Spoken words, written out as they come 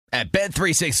At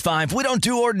Bet365, we don't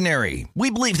do ordinary. We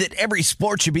believe that every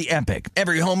sport should be epic.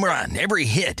 Every home run, every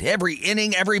hit, every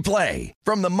inning, every play.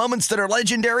 From the moments that are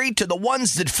legendary to the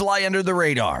ones that fly under the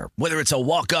radar. Whether it's a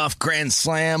walk-off grand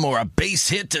slam or a base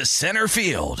hit to center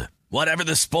field. Whatever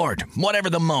the sport, whatever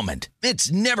the moment.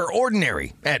 It's never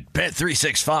ordinary at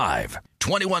Bet365.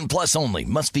 21 plus only.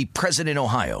 Must be present in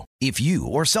Ohio. If you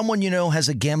or someone you know has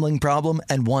a gambling problem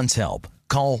and wants help,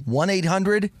 call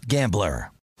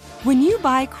 1-800-GAMBLER. When you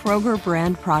buy Kroger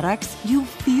brand products, you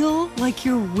feel like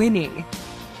you're winning.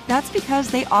 That's because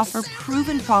they offer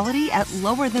proven quality at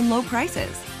lower than low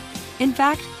prices. In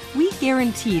fact, we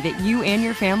guarantee that you and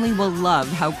your family will love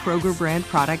how Kroger brand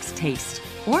products taste,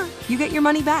 or you get your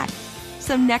money back.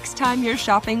 So next time you're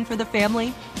shopping for the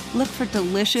family, look for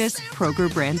delicious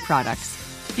Kroger brand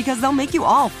products, because they'll make you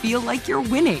all feel like you're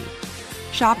winning.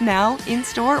 Shop now,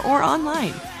 in-store, or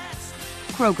online.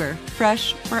 Kroger,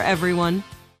 fresh for everyone.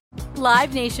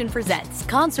 Live Nation presents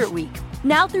Concert Week.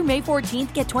 Now through May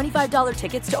 14th, get $25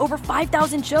 tickets to over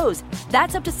 5,000 shows.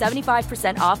 That's up to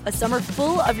 75% off a summer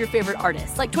full of your favorite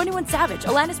artists like 21 Savage,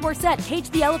 Alanis Morissette, Cage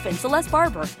the Elephant, Celeste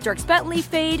Barber, Dierks Bentley,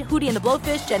 Fade, Hootie and the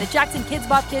Blowfish, Janet Jackson, Kidz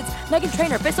Bop Kids, Meghan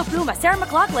Trainor, Bissell Pluma, Sarah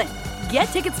McLachlan. Get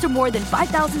tickets to more than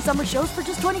 5,000 summer shows for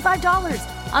just $25.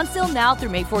 Until now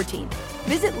through May 14th.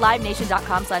 Visit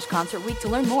LiveNation.com/Concert Week to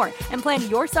learn more and plan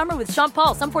your summer with Sean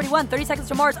Paul, Sum 41, 30 Seconds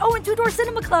to Mars, and Two Door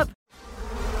Cinema Club.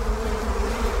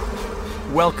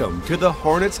 Welcome to the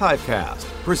Hornets Hivecast,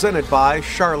 presented by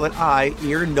Charlotte Eye,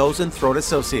 Ear, Nose, and Throat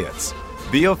Associates,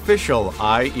 the official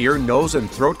eye, ear, nose, and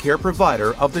throat care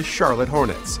provider of the Charlotte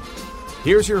Hornets.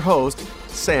 Here's your host,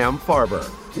 Sam Farber.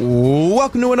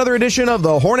 Welcome to another edition of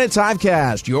the Hornets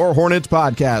Hivecast, your Hornets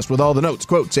podcast with all the notes,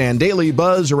 quotes, and daily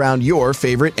buzz around your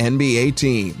favorite NBA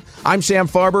team. I'm Sam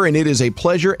Farber, and it is a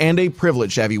pleasure and a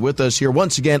privilege to have you with us here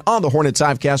once again on the Hornets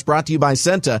Hivecast, brought to you by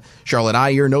Senta, Charlotte Eye,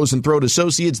 Ear, Nose, and Throat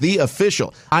Associates, the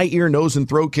official eye, ear, nose, and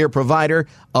throat care provider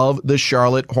of the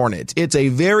Charlotte Hornets. It's a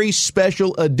very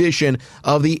special edition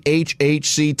of the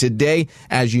HHC today.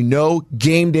 As you know,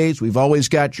 game days, we've always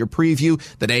got your preview.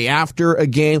 The day after a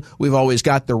game, we've always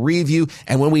got the review.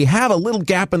 And when we have a little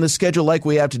gap in the schedule like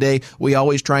we have today, we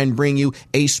always try and bring you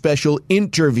a special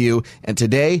interview. And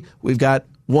today, we've got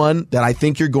one that I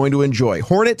think you're going to enjoy.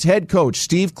 Hornets head coach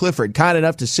Steve Clifford, kind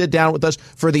enough to sit down with us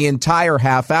for the entire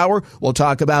half hour. We'll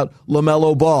talk about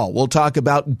LaMelo Ball. We'll talk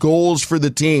about goals for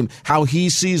the team, how he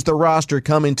sees the roster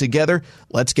coming together.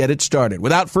 Let's get it started.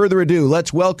 Without further ado,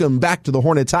 let's welcome back to the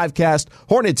Hornets Hivecast,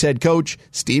 Hornets head coach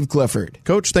Steve Clifford.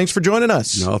 Coach, thanks for joining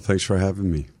us. No, thanks for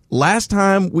having me. Last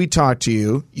time we talked to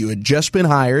you, you had just been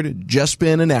hired, just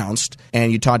been announced, and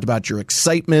you talked about your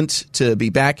excitement to be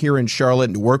back here in Charlotte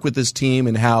and to work with this team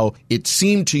and how it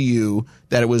seemed to you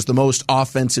that it was the most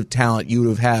offensive talent you would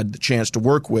have had the chance to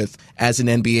work with as an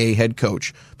NBA head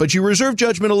coach. But you reserved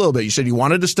judgment a little bit. You said you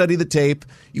wanted to study the tape,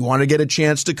 you wanted to get a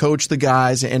chance to coach the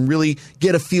guys and really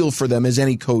get a feel for them as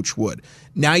any coach would.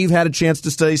 Now you've had a chance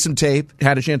to study some tape,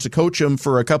 had a chance to coach them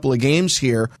for a couple of games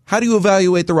here. How do you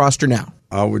evaluate the roster now?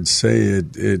 I would say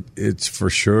it's for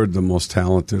sure the most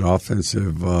talented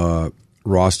offensive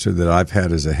roster that I've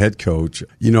had as a head coach.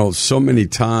 You know, so many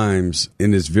times,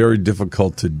 and it's very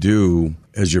difficult to do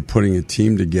as you're putting a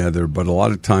team together, but a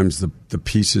lot of times the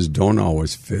pieces don't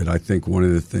always fit. I think one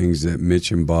of the things that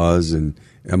Mitch and Buzz and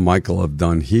Michael have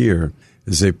done here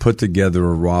is they put together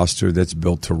a roster that's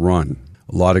built to run.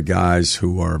 A lot of guys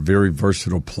who are very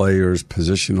versatile players,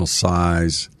 positional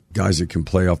size, guys that can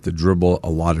play off the dribble, a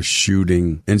lot of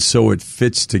shooting. And so it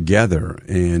fits together.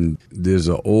 And there's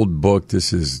an old book,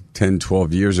 this is 10,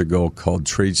 12 years ago, called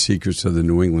Trade Secrets of the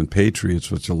New England Patriots,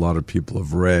 which a lot of people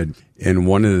have read. And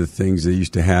one of the things they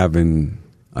used to have in,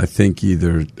 I think,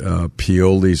 either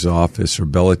Pioli's office or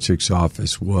Belichick's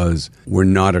office was, we're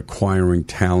not acquiring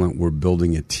talent, we're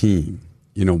building a team,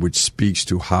 you know, which speaks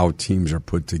to how teams are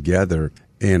put together.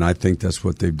 And I think that's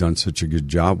what they've done such a good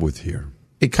job with here.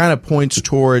 It kind of points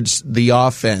towards the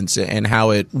offense and how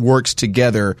it works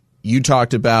together. You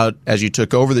talked about, as you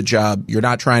took over the job, you're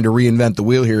not trying to reinvent the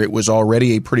wheel here. It was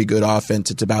already a pretty good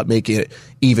offense. It's about making it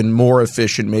even more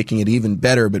efficient, making it even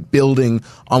better, but building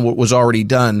on what was already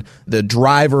done. The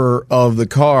driver of the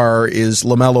car is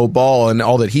LaMelo Ball and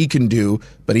all that he can do.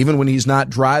 But even when he's not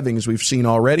driving, as we've seen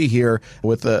already here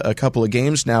with a couple of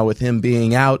games now with him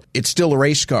being out, it's still a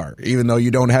race car. Even though you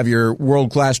don't have your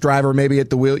world-class driver maybe at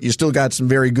the wheel, you still got some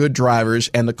very good drivers,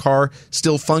 and the car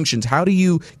still functions. How do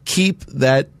you keep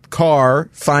that car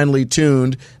finely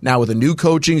tuned now with a new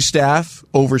coaching staff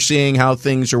overseeing how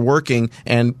things are working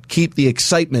and keep the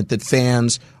excitement that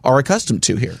fans are accustomed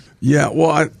to here? Yeah,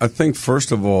 well, I think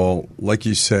first of all, like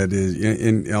you said,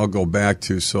 and I'll go back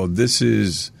to, so this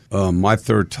is my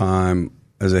third time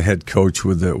as a head coach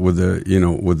with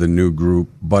a new group.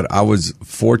 But I was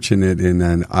fortunate in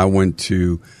that I went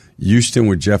to Houston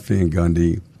with Jeff Van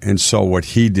Gundy and saw what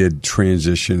he did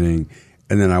transitioning.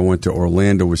 And then I went to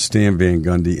Orlando with Stan Van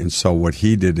Gundy and saw what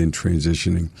he did in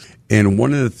transitioning. And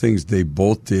one of the things they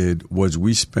both did was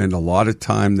we spent a lot of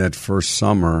time that first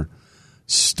summer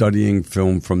studying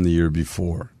film from the year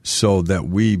before, so that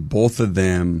we, both of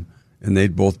them, and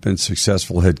they'd both been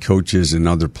successful head coaches in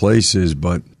other places,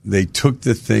 but they took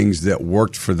the things that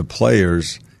worked for the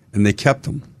players and they kept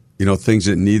them. Things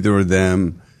that neither of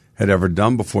them had ever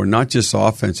done before, not just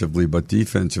offensively, but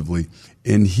defensively.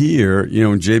 And here,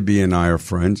 JB and I are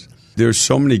friends. There's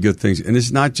so many good things. And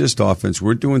it's not just offense.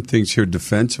 We're doing things here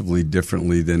defensively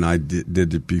differently than I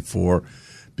did it before,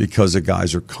 because the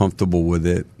guys are comfortable with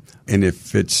it and it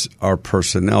fits our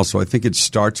personnel. So I think it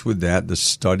starts with that, the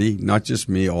study, not just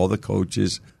me, all the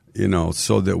coaches,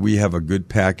 so that we have a good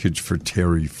package for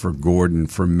Terry, for Gordon,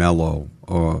 for Melo,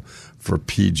 for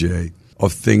PJ,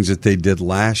 of things that they did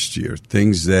last year,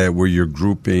 things that where you're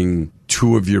grouping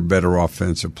two of your better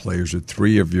offensive players or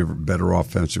three of your better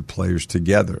offensive players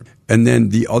together. And then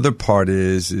the other part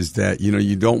is that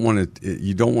you don't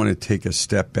want to take a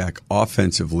step back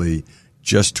offensively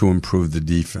just to improve the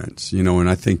defense. And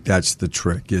I think that's the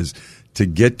trick, is to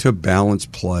get to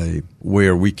balanced play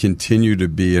where we continue to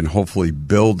be and hopefully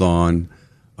build on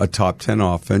a top 10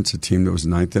 offense, a team that was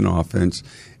ninth in offense.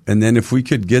 And then if we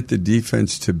could get the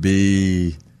defense to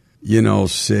be,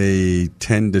 say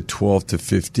 10 to 12 to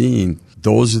 15,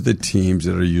 those are the teams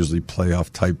that are usually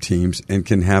playoff type teams and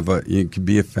can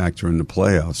be a factor in the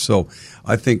playoffs. So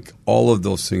I think all of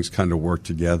those things kind of work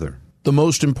together. The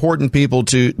most important people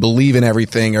to believe in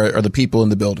everything are the people in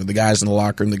the building, the guys in the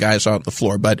locker room, the guys out on the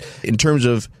floor. But in terms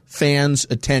of fans'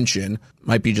 attention,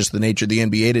 might be just the nature of the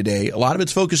NBA today, a lot of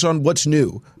it's focused on what's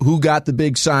new. Who got the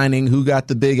big signing? Who got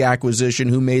the big acquisition?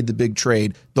 Who made the big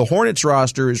trade? The Hornets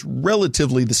roster is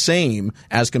relatively the same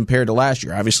as compared to last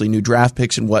year. Obviously, new draft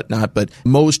picks and whatnot, but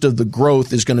most of the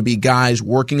growth is going to be guys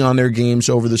working on their games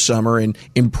over the summer and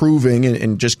improving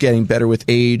and just getting better with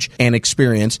age and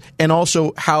experience, and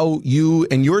also how you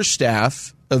and your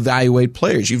staff evaluate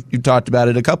players. You've talked about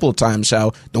it a couple of times,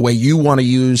 how the way you want to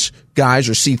use guys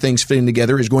or see things fitting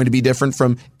together is going to be different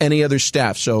from any other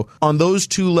staff. So on those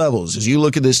two levels, as you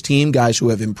look at this team, guys who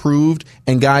have improved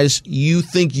and guys you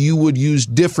think you would use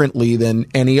differently than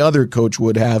any other coach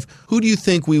would have, who do you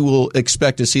think we will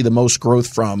expect to see the most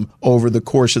growth from over the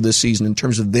course of this season in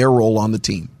terms of their role on the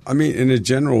team? I mean, in a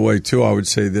general way, too, I would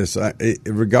say this.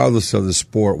 Regardless of the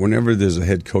sport, whenever there's a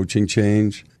head coaching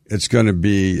change, it's going to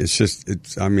be,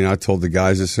 I told the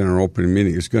guys this in our opening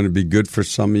meeting, it's going to be good for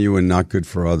some of you and not good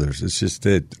for others. It's just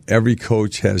that every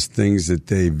coach has things that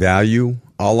they value.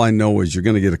 All I know is you're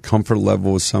going to get a comfort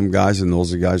level with some guys, and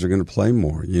those guys are going to play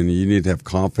more. You need to have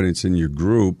confidence in your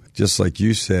group. Just like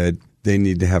you said, they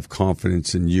need to have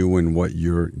confidence in you and what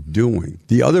you're doing.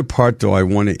 The other part, though, I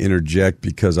want to interject,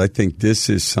 because I think this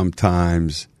is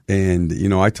sometimes... And,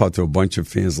 I talked to a bunch of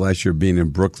fans last year being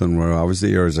in Brooklyn, where I was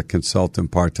there as a consultant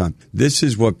part-time. This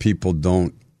is what people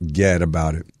don't get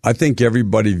about it. I think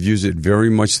everybody views it very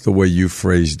much the way you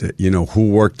phrased it. Who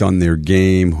worked on their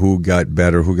game, who got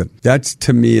better, That's,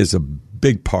 to me, is a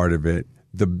big part of it.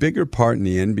 The bigger part in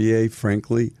the NBA,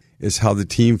 frankly, is how the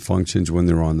team functions when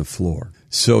they're on the floor.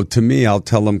 So, to me, I'll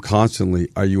tell them constantly,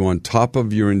 are you on top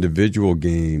of your individual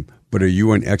game, but are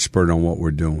you an expert on what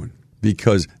we're doing?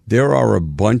 Because there are a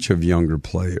bunch of younger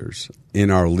players in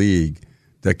our league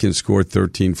that can score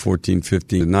 13, 14,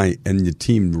 15 a night, and the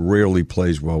team rarely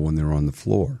plays well when they're on the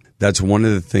floor. That's one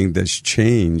of the things that's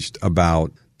changed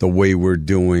about the way we're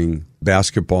doing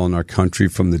basketball in our country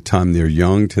from the time they're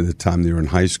young to the time they're in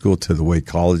high school to the way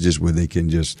colleges, where they can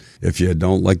just, if you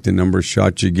don't like the number of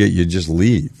shots you get, you just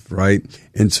leave, right?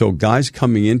 And so guys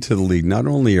coming into the league not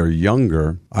only are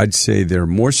younger, I'd say they're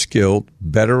more skilled,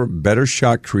 better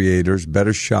shot creators,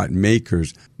 better shot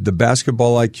makers. The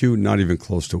basketball IQ, not even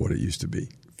close to what it used to be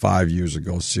 5 years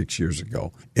ago, 6 years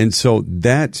ago. And so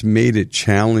that's made it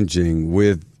challenging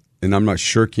with, and I'm not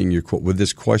shirking your quote with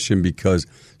this question, because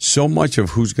so much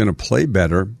of who's going to play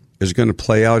better is going to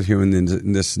play out here in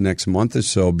this next month or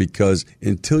so, because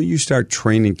until you start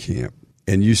training camp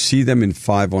and you see them in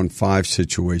 5-on-5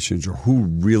 situations, or who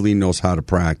really knows how to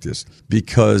practice,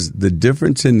 because the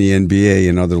difference in the NBA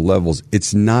and other levels,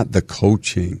 it's not the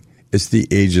coaching, it's the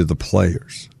age of the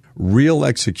players. Real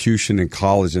execution in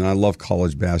college, and I love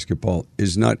college basketball,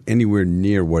 is not anywhere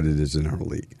near what it is in our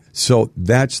league. So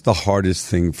that's the hardest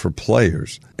thing for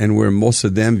players. And where most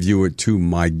of them view it too,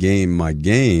 my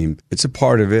game, it's a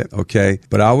part of it, okay?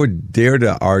 But I would dare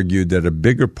to argue that a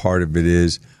bigger part of it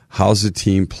is, how's the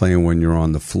team playing when you're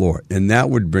on the floor? And that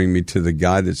would bring me to the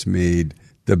guy that's made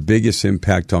the biggest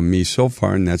impact on me so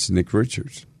far, and that's Nick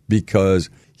Richards, because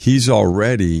he's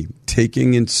already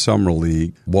taking in Summer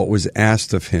League what was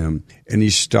asked of him, and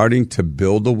he's starting to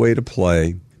build a way to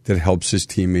play that helps his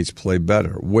teammates play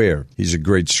better. Where he's a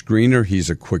great screener, he's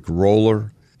a quick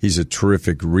roller, he's a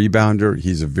terrific rebounder,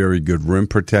 he's a very good rim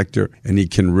protector, and he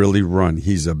can really run.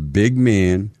 He's a big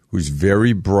man who's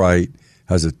very bright,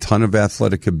 has a ton of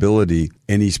athletic ability,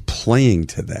 and he's playing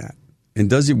to that. And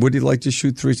would he like to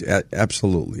shoot threes?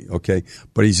 Absolutely, okay?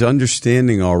 But he's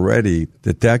understanding already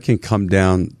that can come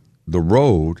down the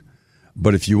road,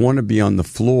 but if you want to be on the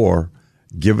floor,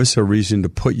 give us a reason to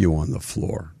put you on the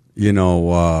floor. You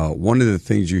know, one of the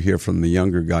things you hear from the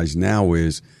younger guys now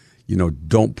is, you know,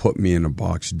 don't put me in a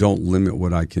box. Don't limit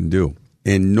what I can do.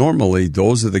 And normally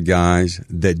those are the guys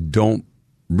that don't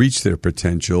reach their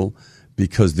potential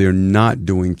because they're not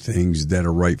doing things that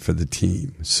are right for the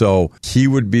team. So he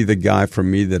would be the guy for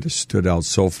me that has stood out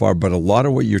so far. But a lot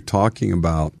of what you're talking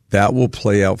about, that will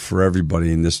play out for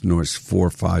everybody in this next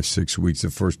 4, 5, 6 weeks, the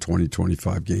first 20,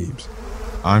 25 games.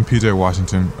 I'm PJ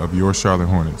Washington of your Charlotte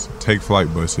Hornets. Take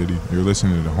flight, Buzz City. You're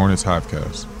listening to the Hornets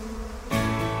Hivecast.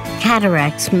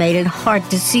 Cataracts made it hard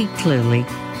to see clearly.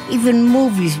 Even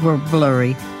movies were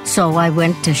blurry. So I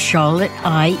went to Charlotte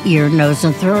Eye, Ear, Nose,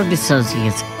 and Throat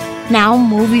Associates. Now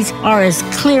movies are as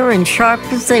clear and sharp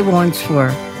as they once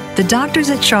were. The doctors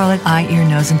at Charlotte Eye, Ear,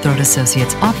 Nose, and Throat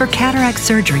Associates offer cataract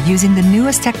surgery using the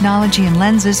newest technology and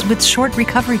lenses with short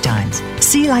recovery times.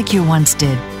 See like you once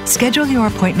did. Schedule your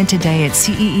appointment today at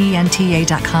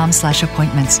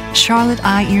ceenta.com/appointments. Charlotte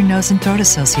Eye, Ear, Nose, and Throat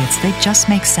Associates. They just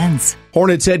make sense.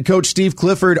 Hornets head coach Steve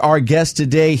Clifford, our guest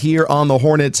today here on the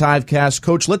Hornets Hivecast.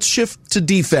 Coach, let's shift to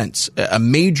defense. A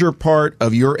major part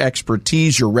of your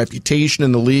expertise, your reputation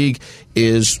in the league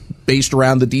is based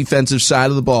around the defensive side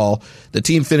of the ball. The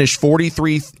team finished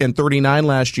 43-39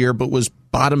 last year, but was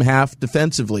bottom half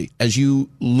defensively. As you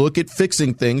look at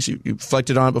fixing things, you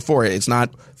reflected on it before, it's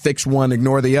not fix one,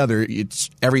 ignore the other. It's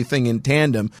everything in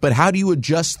tandem. But how do you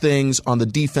adjust things on the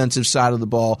defensive side of the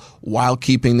ball while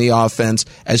keeping the offense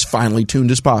as finely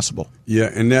tuned as possible? Yeah,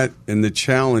 and the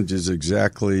challenge is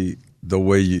exactly the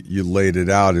way you laid it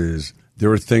out. Is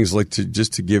there are things like,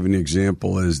 just to give an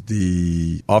example, is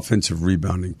the offensive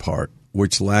rebounding part,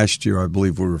 which last year I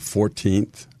believe we were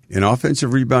 14th. And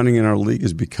offensive rebounding in our league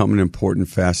has become an important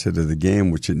facet of the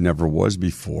game, which it never was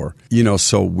before. You know,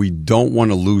 so we don't want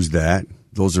to lose that.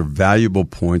 Those are valuable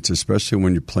points, especially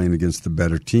when you're playing against the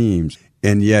better teams.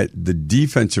 And yet the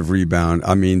defensive rebound,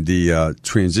 the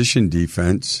transition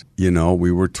defense, we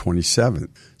were 27th.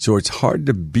 So it's hard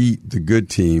to beat the good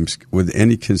teams with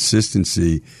any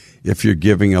consistency if you're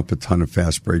giving up a ton of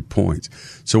fast break points.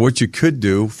 So what you could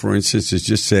do, for instance, is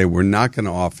just say we're not going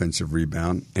to offensive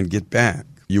rebound and get back.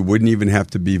 You wouldn't even have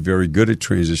to be very good at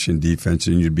transition defense,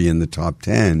 and you'd be in the top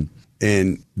 10.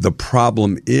 And the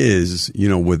problem is,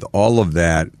 with all of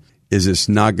that, is it's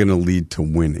not going to lead to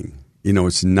winning.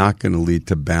 It's not going to lead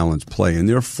to balanced play. And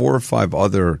there are 4 or 5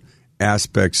 other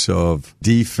aspects of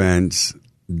defense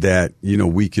that,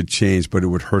 we could change, but it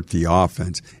would hurt the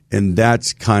offense. And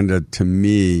that's kind of, to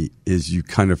me, is you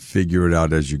kind of figure it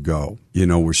out as you go.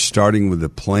 We're starting with a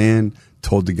plan.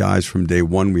 Told the guys from day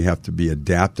one we have to be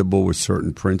adaptable with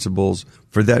certain principles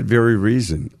for that very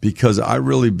reason. Because I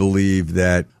really believe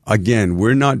that, again,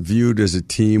 we're not viewed as a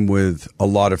team with a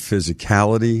lot of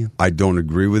physicality. I don't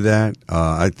agree with that.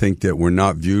 I think that we're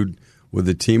not viewed with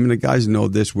a team, and the guys know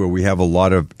this, where we have a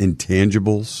lot of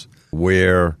intangibles,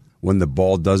 where when the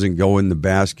ball doesn't go in the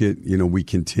basket, we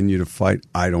continue to fight.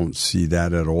 I don't see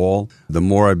that at all. The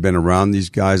more I've been around these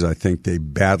guys, I think they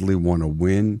badly want to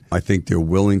win. I think they're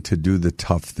willing to do the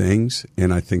tough things,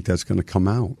 and I think that's going to come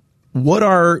out. What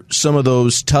are some of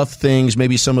those tough things,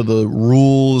 maybe some of the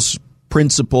rules,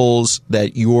 principles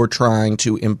that you're trying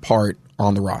to impart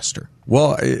on the roster?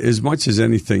 Well, as much as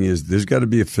anything is, there's got to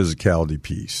be a physicality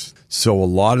piece. So a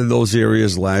lot of those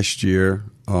areas last year,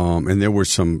 and there were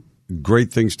some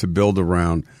great things to build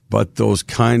around, but those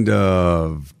kind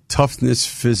of toughness,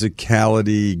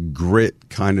 physicality, grit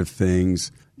kind of things,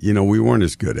 we weren't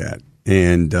as good at.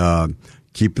 And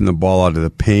keeping the ball out of the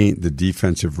paint, the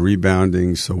defensive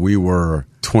rebounding. So we were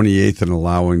 28th in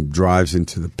allowing drives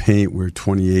into the paint. We were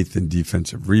 28th in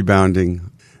defensive rebounding.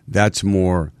 That's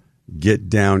more get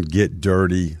down, get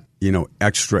dirty,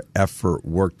 extra effort,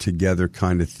 work together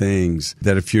kind of things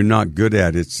that if you're not good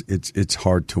at, it's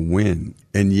hard to win.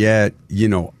 And yet,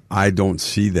 I don't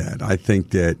see that. I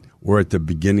think that we're at the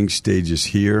beginning stages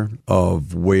here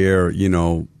of where,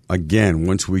 again,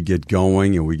 once we get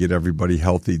going and we get everybody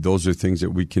healthy, those are things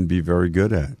that we can be very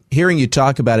good at. Hearing you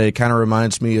talk about it, it kind of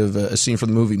reminds me of a scene from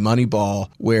the movie Moneyball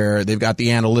where they've got the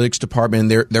analytics department,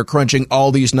 they're crunching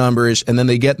all these numbers, and then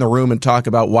they get in the room and talk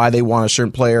about why they want a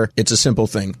certain player. It's a simple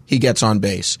thing. He gets on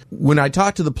base. When I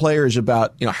talk to the players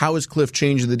about, how is Cliff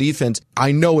changing the defense,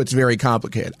 I know it's very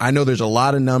complicated. I know there's a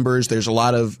lot of numbers, there's a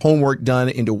lot of homework done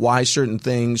into why certain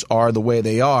things are the way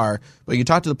they are, but you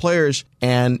talk to the players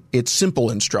and it's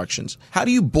simple instructions. How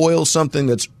do you boil something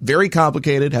that's very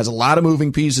complicated, has a lot of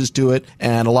moving pieces to it,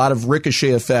 and a lot of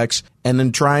ricochet effects, and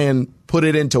then try and put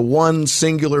it into one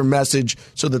singular message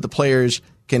so that the players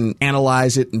can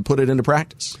analyze it and put it into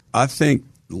practice? I think,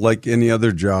 like any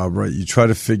other job, right, you try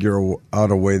to figure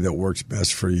out a way that works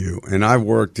best for you. And I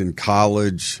worked in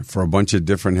college for a bunch of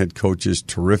different head coaches,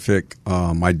 terrific.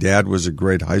 My dad was a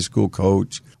great high school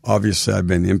coach. Obviously, I've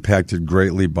been impacted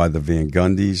greatly by the Van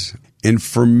Gundys. And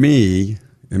for me,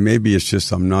 and maybe it's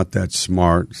just I'm not that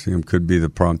smart, Sam, could be the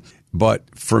problem, but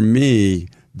for me,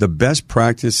 the best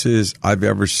practices I've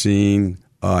ever seen,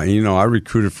 I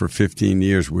recruited for 15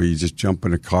 years where you just jump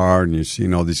in a car and you're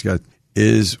seeing all these guys,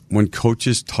 is when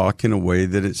coaches talk in a way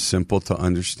that it's simple to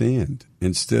understand.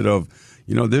 Instead of,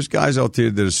 there's guys out there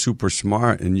that are super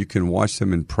smart and you can watch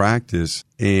them in practice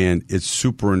and it's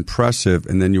super impressive,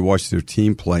 and then you watch their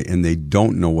team play and they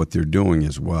don't know what they're doing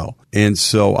as well. And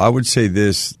so I would say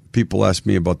this, people ask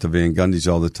me about the Van Gundys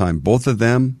all the time. Both of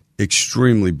them,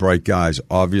 extremely bright guys,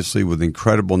 obviously with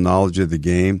incredible knowledge of the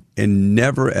game, and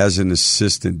never as an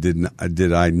assistant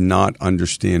did I not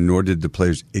understand, nor did the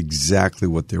players, exactly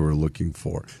what they were looking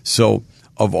for. So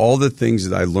of all the things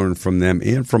that I learned from them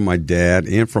and from my dad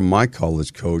and from my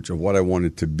college coach of what I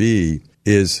wanted to be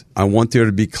is I want there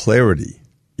to be clarity.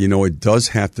 It does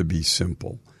have to be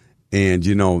simple. And,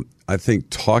 I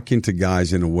think talking to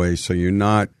guys in a way so you're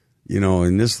not,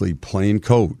 in this league playing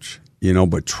coach,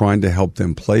 but trying to help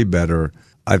them play better,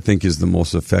 I think is the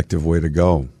most effective way to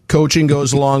go. Coaching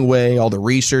goes a long way, all the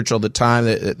research, all the time.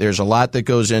 There's a lot that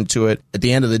goes into it. At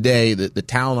the end of the day, the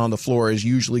talent on the floor is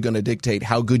usually going to dictate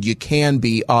how good you can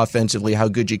be offensively, how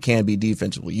good you can be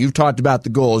defensively. You've talked about the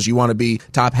goals. You want to be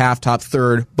top half, top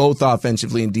third, both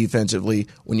offensively and defensively.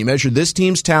 When you measure this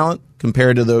team's talent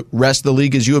compared to the rest of the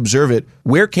league as you observe it,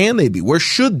 where can they be? Where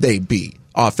should they be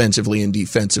offensively and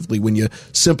defensively when you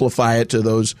simplify it to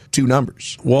those two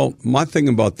numbers? Well, my thing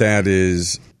about that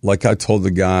is, like I told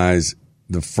the guys,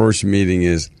 the first meeting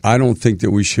is I don't think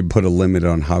that we should put a limit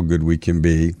on how good we can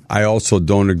be. I also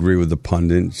don't agree with the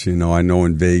pundits. I know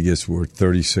in Vegas we're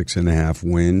 36.5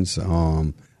 wins.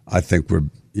 I think we're,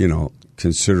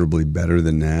 considerably better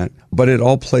than that. But it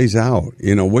all plays out.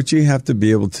 What you have to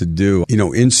be able to do,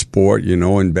 in sport,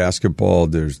 in basketball,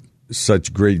 there's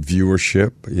such great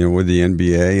viewership, with the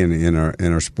NBA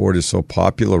and our sport is so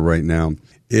popular right now,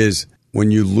 is when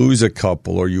you lose a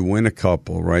couple or you win a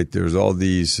couple, right, there's all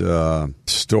these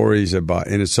stories about,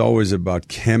 and it's always about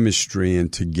chemistry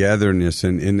and togetherness,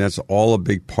 and that's all a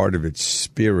big part of it,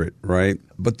 spirit, right?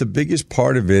 But the biggest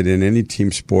part of it in any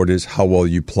team sport is how well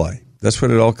you play. That's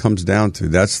what it all comes down to.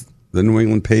 That's the New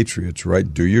England Patriots,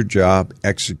 right? Do your job,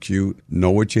 execute, know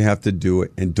what you have to do,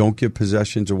 and don't give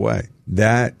possessions away.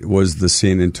 That was the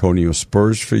San Antonio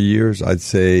Spurs for years. I'd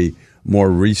say more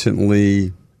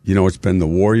recently, it's been the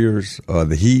Warriors,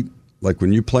 the Heat. Like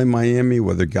when you play Miami,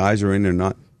 whether guys are in or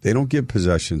not, they don't give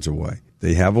possessions away.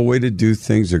 They have a way to do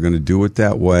things. They're going to do it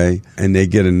that way. And they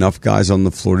get enough guys on the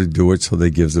floor to do it so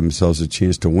they give themselves a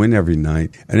chance to win every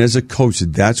night. And as a coach,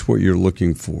 that's what you're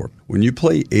looking for. When you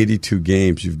play 82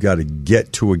 games, you've got to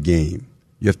get to a game.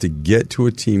 You have to get to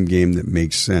a team game that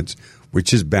makes sense,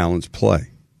 which is balanced play.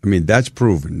 I mean, that's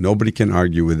proven. Nobody can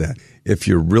argue with that. If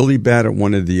you're really bad at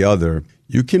one or the other,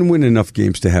 you can win enough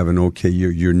games to have an okay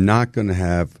year. You're not going to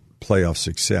have playoff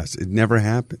success. It never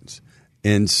happens.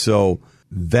 And so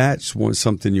that's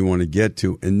something you want to get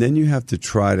to. And then you have to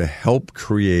try to help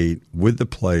create with the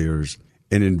players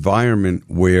an environment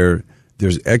where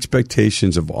there's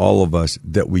expectations of all of us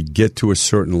that we get to a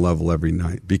certain level every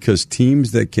night. Because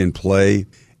teams that can play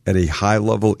at a high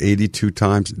level 82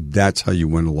 times, that's how you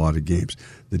win a lot of games.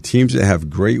 The teams that have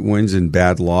great wins and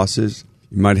bad losses,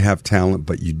 you might have talent,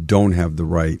 but you don't have the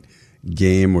right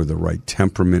game or the right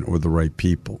temperament or the right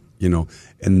people,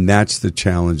 and that's the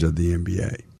challenge of the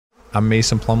NBA. I'm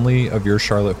Mason Plumlee of your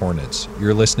Charlotte Hornets.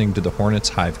 You're listening to the Hornets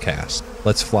Hivecast.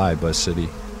 Let's fly, Buzz City.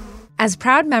 As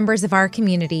proud members of our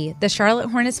community, the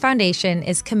Charlotte Hornets Foundation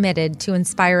is committed to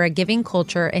inspire a giving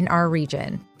culture in our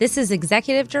region. This is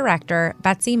Executive Director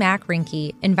Betsy Mack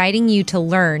Rinke inviting you to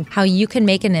learn how you can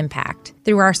make an impact.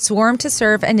 Through our Swarm to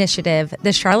Serve initiative,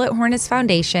 the Charlotte Hornets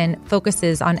Foundation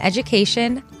focuses on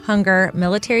education, hunger,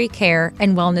 military care,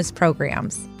 and wellness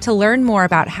programs. To learn more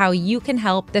about how you can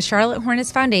help the Charlotte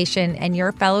Hornets Foundation and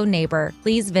your fellow neighbor,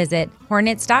 please visit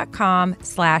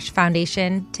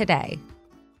hornets.com/foundation today.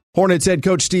 Hornets head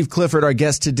coach Steve Clifford, our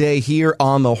guest today here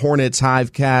on the Hornets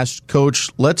Hivecast. Coach,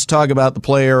 let's talk about the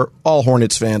player all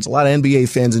Hornets fans, a lot of NBA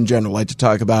fans in general, like to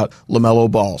talk about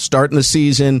LaMelo Ball. Starting the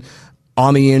season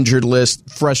on the injured list,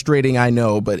 frustrating, I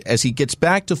know, but as he gets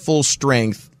back to full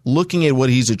strength, looking at what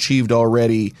he's achieved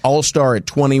already, All-Star at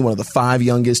 20, one of the 5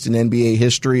 youngest in NBA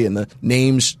history, and the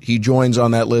names he joins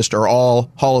on that list are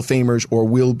all Hall of Famers or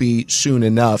will be soon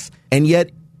enough. And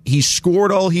yet, he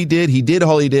scored all he did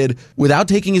all he did without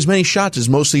taking as many shots as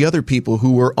most of the other people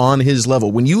who were on his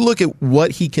level. When you look at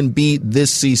what he can be this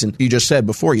season, you just said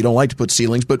before, you don't like to put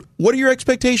ceilings, but what are your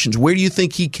expectations? Where do you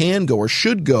think he can go or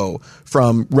should go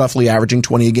from roughly averaging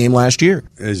 20 a game last year?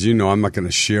 As you know, I'm not going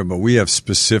to share, but we have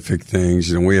specific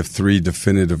things. We have 3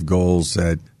 definitive goals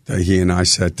that he and I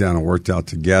sat down and worked out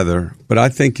together. But I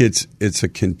think it's a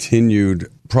continued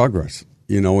progress.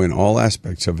 In all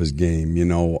aspects of his game.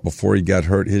 Before he got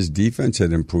hurt, his defense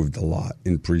had improved a lot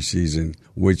in preseason,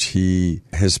 which he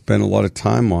has spent a lot of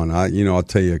time on. I'll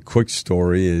tell you a quick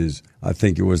story is I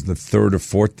think it was the 3rd or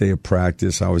 4th day of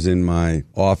practice. I was in my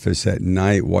office at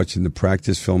night watching the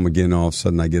practice film again. All of a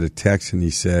sudden I get a text and he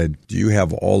said, "Do you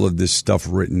have all of this stuff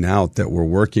written out that we're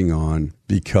working on?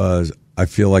 Because I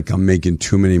feel like I'm making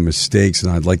too many mistakes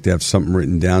and I'd like to have something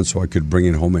written down so I could bring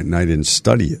it home at night and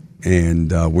study it."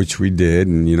 And which we did,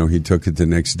 and he took it the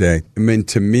next day. I mean,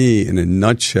 to me, in a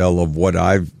nutshell of what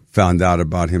I've found out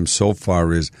about him so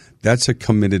far is that's a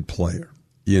committed player.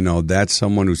 That's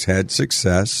someone who's had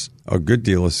success, a good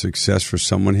deal of success for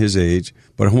someone his age,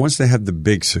 but who wants to have the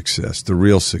big success, the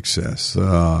real success.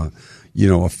 A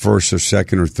first or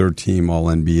second or third team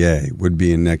All-NBA would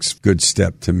be a next good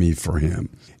step to me for him.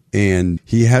 And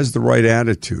he has the right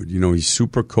attitude. He's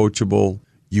super coachable.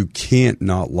 You can't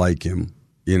not like him.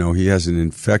 He has an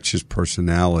infectious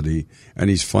personality, and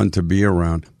he's fun to be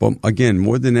around. But again,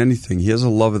 more than anything, he has a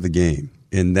love of the game,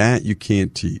 and that you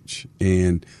can't teach.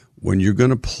 And when you're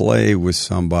going to play with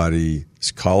somebody,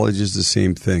 college is the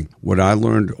same thing. What I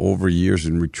learned over years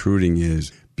in recruiting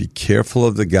is be careful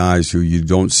of the guys who you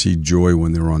don't see joy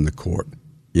when they're on the court,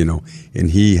 and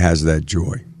he has that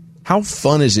joy. How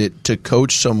fun is it to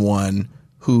coach someone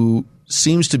who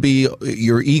seems to be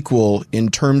your equal in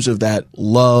terms of that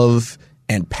love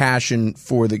and passion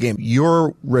for the game?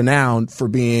 You're renowned for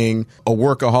being a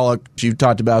workaholic. You've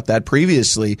talked about that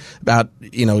previously, about,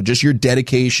 just your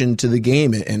dedication to the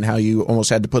game and how you almost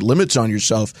had to put limits on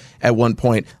yourself at one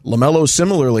point. LaMelo,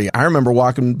 similarly, I remember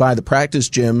walking by the practice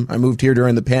gym. I moved here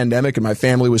during the pandemic and my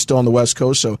family was still on the West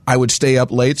Coast, so I would stay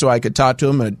up late so I could talk to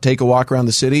him and take a walk around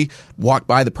the city, walk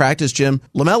by the practice gym.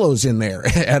 LaMelo's in there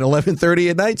at 11:30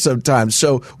 at night sometimes.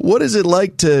 So what is it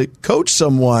like to coach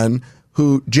someone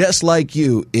who, just like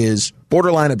you, is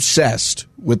borderline obsessed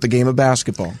with the game of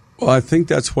basketball? Well, I think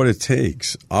that's what it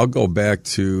takes. I'll go back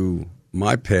to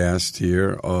my past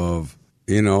here of,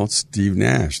 Steve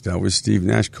Nash. That was Steve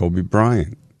Nash, Kobe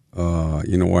Bryant.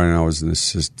 When I was an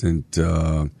assistant,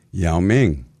 Yao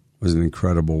Ming was an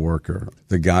incredible worker.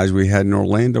 The guys we had in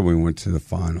Orlando, we went to the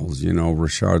finals,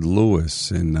 Rashard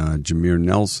Lewis and Jameer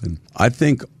Nelson. I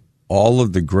think all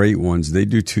of the great ones, they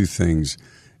do 2 things.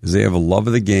 Is they have a love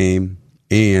of the game,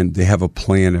 and they have a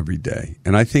plan every day.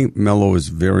 And I think Melo is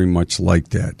very much like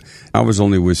that. I was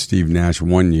only with Steve Nash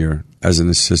 1 year as an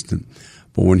assistant.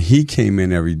 But when he came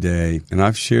in every day, and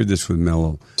I've shared this with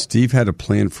Melo, Steve had a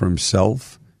plan for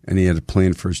himself, and he had a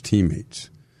plan for his teammates.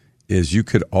 Is you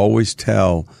could always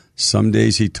tell, some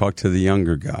days he talked to the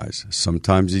younger guys.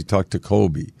 Sometimes he talked to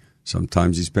Kobe.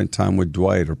 Sometimes he spent time with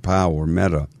Dwight or Powell or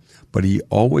Metta. But he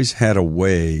always had a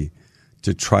way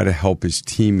to try to help his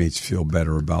teammates feel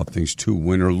better about things too,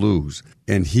 win or lose.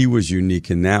 And he was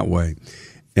unique in that way.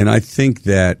 And I think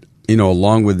that,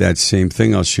 along with that same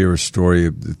thing, I'll share a story.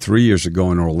 3 years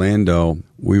ago in Orlando,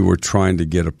 we were trying to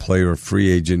get a player, a free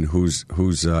agent, whose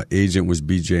agent was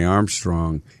B.J.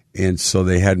 Armstrong. And so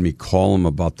they had me call him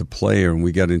about the player, and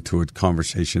we got into a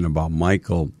conversation about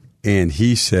Michael. And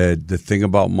he said the thing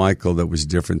about Michael that was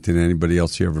different than anybody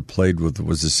else he ever played with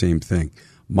was the same thing.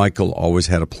 Michael always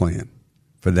had a plan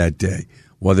for that day,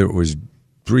 whether it was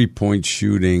 3-point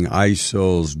shooting,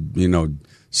 ISOs,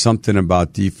 something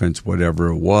about defense, whatever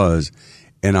it was.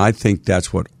 And I think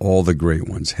that's what all the great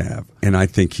ones have. And I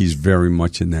think he's very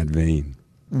much in that vein.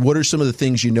 What are some of the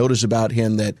things you notice about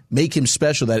him that make him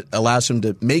special, that allows him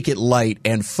to make it light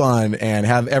and fun and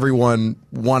have everyone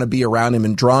want to be around him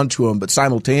and drawn to him, but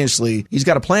simultaneously he's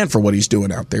got a plan for what he's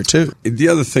doing out there too? The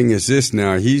other thing is this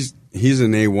now, he's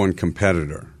an A1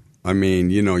 competitor. I mean,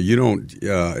 you don't,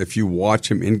 if you watch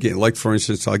him in game, like for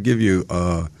instance, I'll give you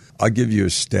a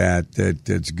stat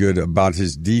that's good about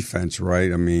his defense,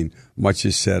 right? I mean, much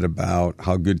is said about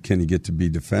how good can he get to be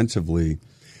defensively.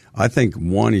 I think,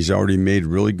 one, he's already made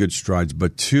really good strides,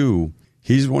 but two,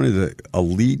 he's one of the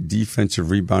elite defensive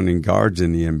rebounding guards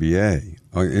in the NBA.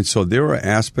 And so there are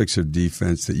aspects of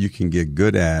defense that you can get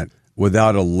good at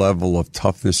without a level of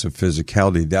toughness and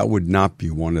physicality. That would not be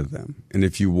one of them. And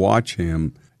if you watch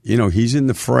him, he's in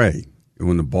the fray.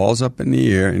 When the ball's up in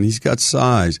the air, and he's got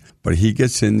size, but he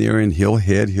gets in there and he'll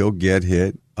get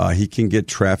hit. He can get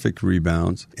traffic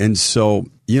rebounds. And so,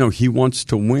 he wants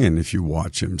to win if you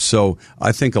watch him. So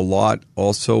I think a lot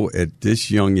also at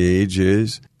this young age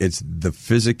it's the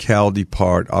physicality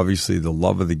part, obviously the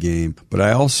love of the game. But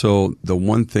the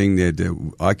one thing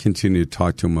that I continue to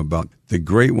talk to him about, the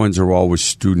great ones are always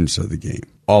students of the game,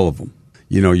 all of them.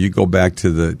 You go back to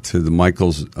the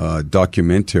Michaels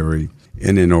documentary,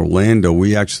 and in Orlando,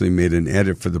 we actually made an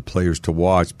edit for the players to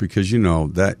watch because,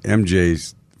 that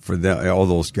MJ's for all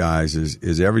those guys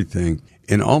is everything.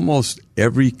 And almost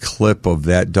every clip of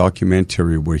that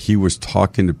documentary where he was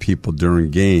talking to people during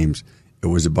games, it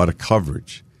was about a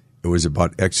coverage. It was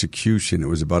about execution. It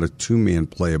was about a 2-man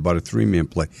play, about a 3-man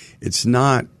play. It's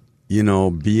not,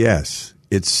 BS.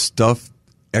 It's stuff,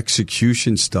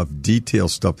 execution stuff, detail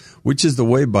stuff, which is the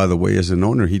way, by the way, as an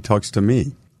owner, he talks to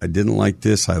me. I didn't like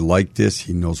this. I like this.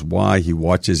 He knows why. He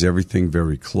watches everything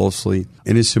very closely.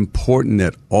 And it's important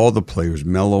that all the players,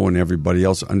 Melo and everybody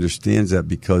else, understands that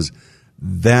because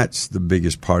that's the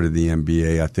biggest part of the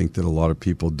NBA, I think, that a lot of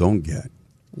people don't get.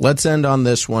 Let's end on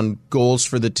this one, goals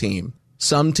for the team.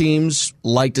 Some teams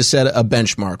like to set a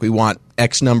benchmark. We want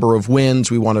X number of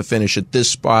wins. We want to finish at this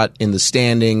spot in the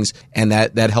standings, and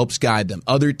that helps guide them.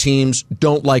 Other teams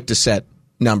don't like to set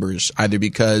numbers, either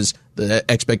because the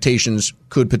expectations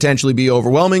could potentially be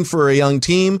overwhelming for a young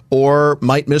team or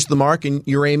might miss the mark and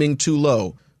you're aiming too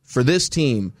low. For this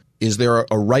team, is there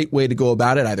a right way to go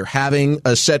about it, either having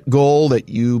a set goal that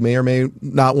you may or may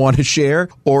not want to share,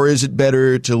 or is it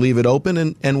better to leave it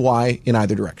open, and why in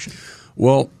either direction?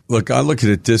 Well, look, I look at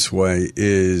it this way,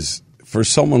 is for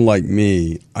someone like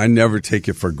me, I never take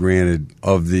it for granted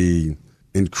of the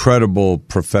incredible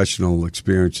professional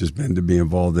experience has been to be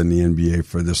involved in the NBA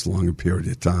for this long a period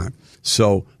of time.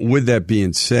 So with that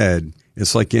being said,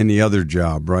 it's like any other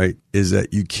job, right, is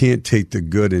that you can't take the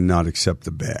good and not accept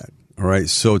the bad. All right.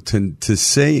 So to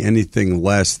say anything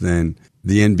less than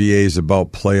the NBA is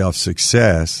about playoff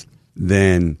success,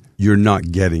 then you're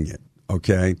not getting it.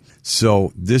 Okay.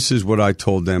 So this is what I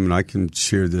told them, and I can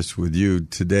share this with you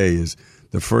today, is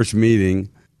the first meeting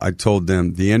I told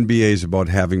them the NBA is about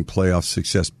having playoff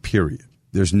success, period.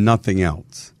 There's nothing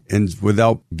else. And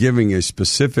without giving a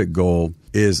specific goal,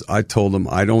 I told them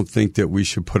I don't think that we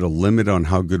should put a limit on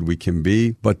how good we can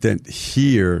be, but that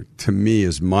here, to me,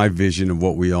 is my vision of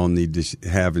what we all need to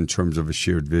have in terms of a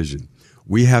shared vision.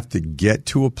 We have to get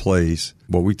to a place,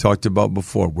 what we talked about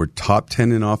before, we're top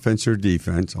 10 in offense or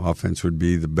defense. Offense would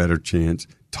be the better chance,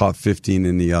 top 15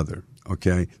 in the other,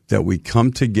 okay? That we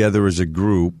come together as a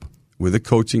group with a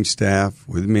coaching staff,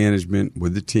 with management,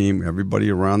 with the team, everybody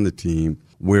around the team,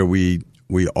 where we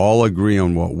all agree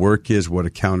on what work is, what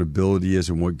accountability is,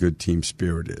 and what good team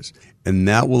spirit is. And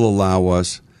that will allow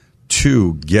us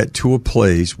to get to a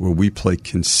place where we play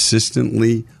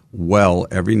consistently well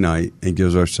every night and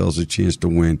gives ourselves a chance to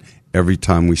win every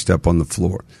time we step on the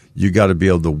floor. You got to be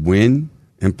able to win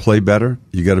and play better.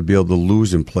 You got to be able to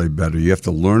lose and play better. You have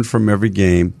to learn from every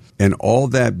game. And all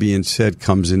that being said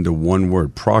comes into one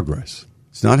word, progress.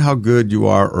 It's not how good you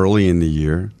are early in the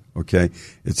year. Okay,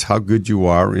 it's how good you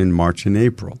are in March and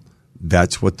April.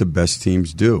 That's what the best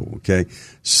teams do, okay?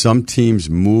 Some teams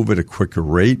move at a quicker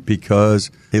rate because,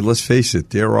 hey, let's face it,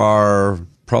 there are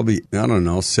probably,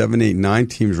 7, 8, 9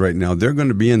 teams right now. They're going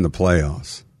to be in the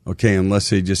playoffs, okay, unless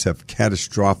they just have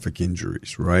catastrophic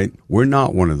injuries, right? We're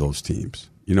not one of those teams.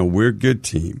 We're a good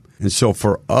team. And so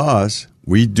for us,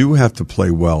 we do have to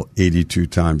play well 82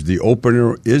 times. The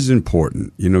opener is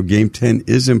important. Game 10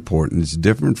 is important. It's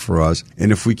different for us.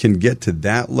 And if we can get to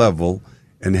that level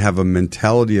and have a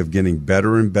mentality of getting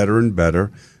better and better and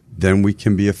better, then we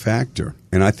can be a factor.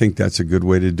 And I think that's a good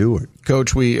way to do it.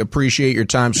 Coach, we appreciate your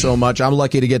time so much. I'm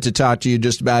lucky to get to talk to you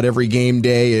just about every game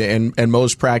day and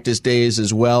most practice days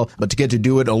as well. But to get to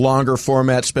do it in a longer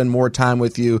format, spend more time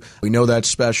with you, we know that's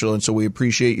special. And so we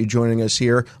appreciate you joining us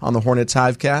here on the Hornets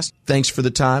Hivecast. Thanks for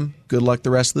the time. Good luck the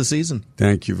rest of the season.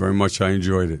 Thank you very much. I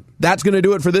enjoyed it. That's going to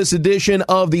do it for this edition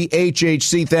of the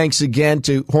HHC. Thanks again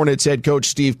to Hornets head coach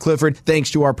Steve Clifford.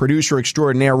 Thanks to our producer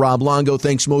extraordinaire, Rob Longo.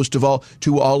 Thanks most of all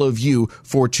to all of you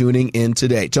for tuning in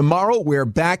today. Tomorrow, we're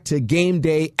back to game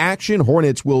day action.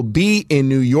 Hornets will be in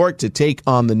New York to take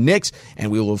on the Knicks,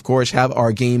 and we will, of course, have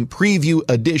our game preview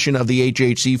edition of the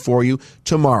HHC for you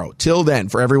tomorrow. Till then,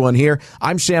 for everyone here,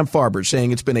 I'm Sam Farber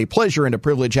saying it's been a pleasure and a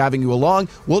privilege having you along.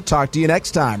 We'll talk to you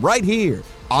next time right here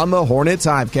on the Hornets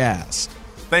Hivecast.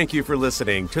 Thank you for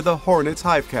listening to the Hornets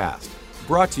Hivecast,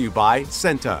 brought to you by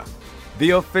Senta, the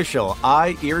official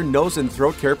eye, ear, nose, and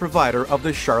throat care provider of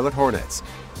the Charlotte Hornets.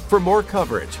 For more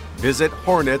coverage, visit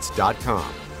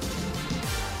hornets.com.